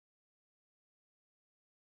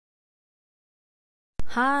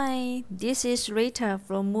Hi, this is Rita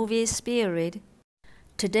from MovieSpirit.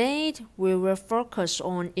 Today we will focus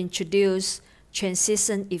on introduce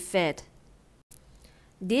transition effect.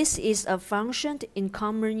 This is a function in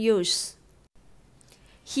common use.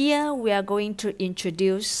 Here we are going to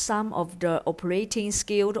introduce some of the operating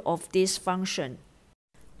skills of this function.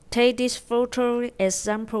 Take this photo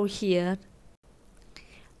example here.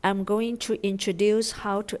 I'm going to introduce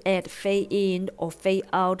how to add fade in or fade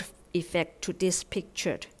out effect to this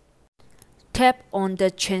picture. Tap on the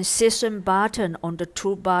transition button on the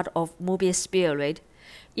toolbar of MovieSpirit.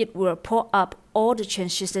 It will pull up all the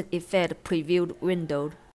transition effect previewed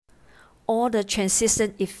window. All the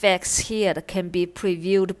transition effects here can be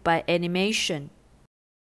previewed by animation.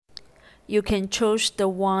 You can choose the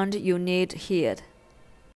one you need here.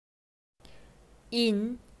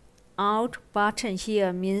 In, out button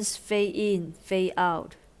here means fade in, fade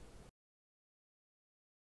out.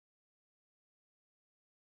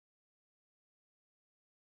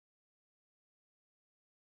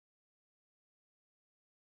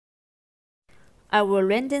 I will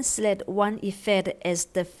random select one effect as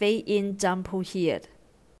the fade-in example here.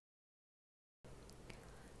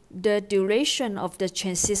 The duration of the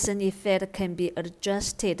transition effect can be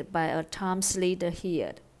adjusted by a time slider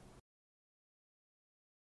here.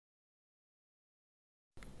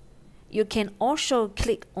 You can also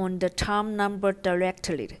click on the time number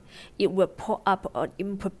directly. It will pull up an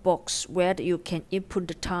input box where you can input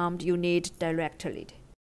the time you need directly.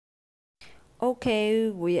 Okay,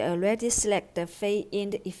 we already select the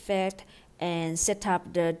fade-in effect and set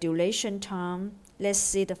up the duration time. Let's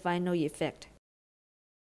see the final effect.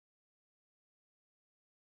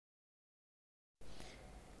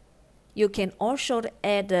 You can also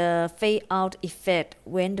add the fade-out effect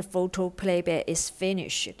when the photo playback is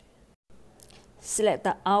finished. Select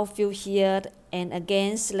the out view here and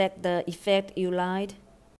again select the effect you like.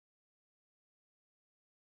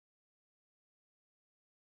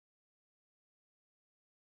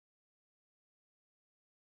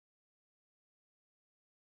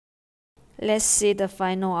 Let's see the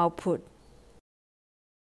final output.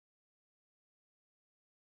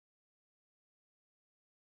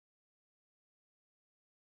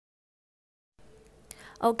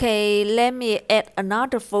 Okay, let me add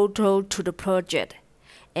another photo to the project.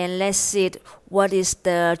 And let's see what is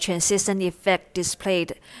the transition effect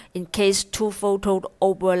displayed in case two photos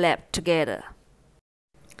overlap together.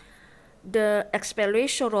 The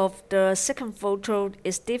acceleration of the second photo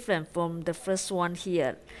is different from the first one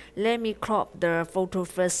here. Let me crop the photo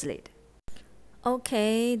firstly.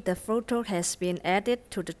 Okay, the photo has been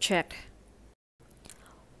added to the track.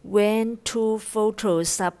 When two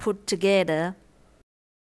photos are put together,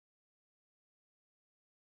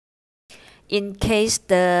 in case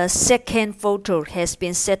the second photo has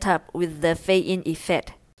been set up with the fade-in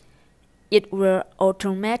effect, it will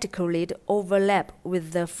automatically overlap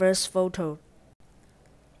with the first photo.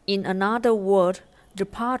 In another word, the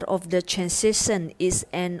part of the transition is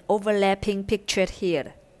an overlapping picture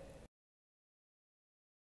here.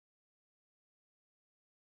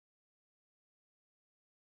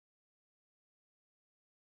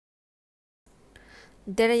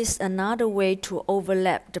 There is another way to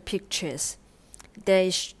overlap the pictures. That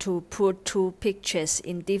is to put two pictures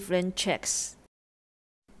in different tracks.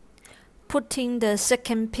 Putting the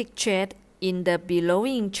second picture in the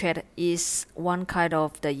belonging track is one kind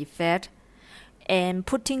of the effect, and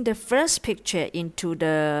putting the first picture into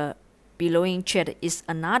the belonging track is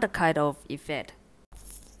another kind of effect.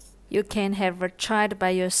 You can have a try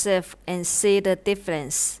by yourself and see the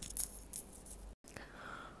difference.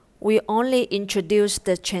 We only introduce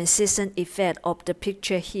the transition effect of the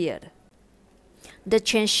picture here. The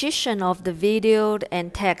transition of the video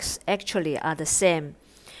and text actually are the same.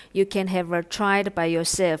 You can have a try by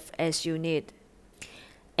yourself as you need.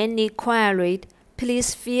 Any query,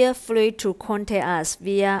 please feel free to contact us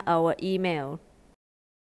via our email.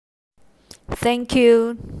 Thank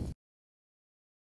you.